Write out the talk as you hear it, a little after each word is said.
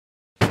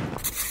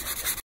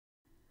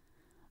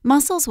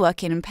Muscles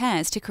work in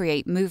pairs to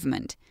create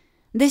movement.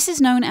 This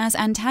is known as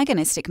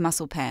antagonistic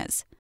muscle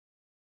pairs.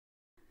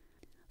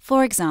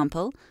 For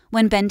example,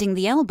 when bending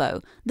the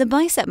elbow, the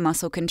bicep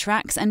muscle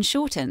contracts and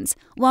shortens,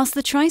 whilst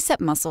the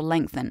tricep muscle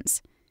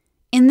lengthens.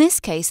 In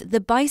this case,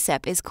 the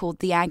bicep is called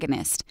the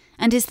agonist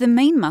and is the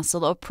main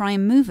muscle or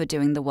prime mover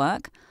doing the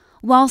work,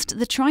 whilst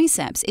the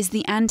triceps is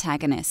the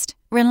antagonist,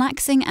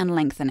 relaxing and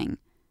lengthening.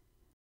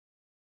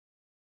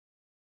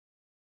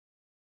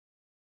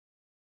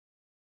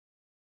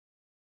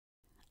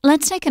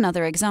 Let's take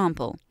another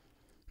example.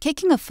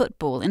 Kicking a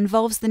football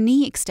involves the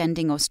knee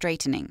extending or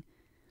straightening.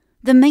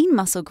 The main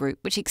muscle group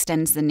which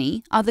extends the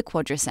knee are the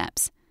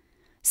quadriceps.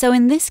 So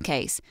in this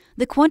case,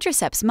 the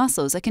quadriceps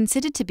muscles are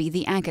considered to be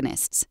the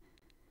agonists.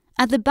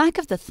 At the back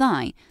of the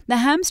thigh, the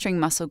hamstring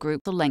muscle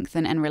group will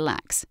lengthen and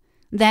relax.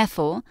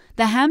 Therefore,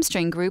 the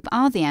hamstring group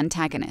are the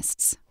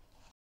antagonists.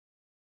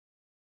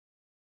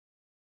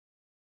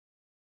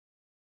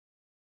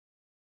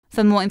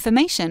 For more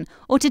information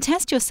or to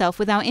test yourself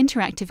with our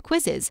interactive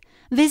quizzes,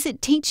 visit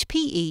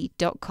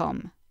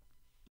teachpe.com.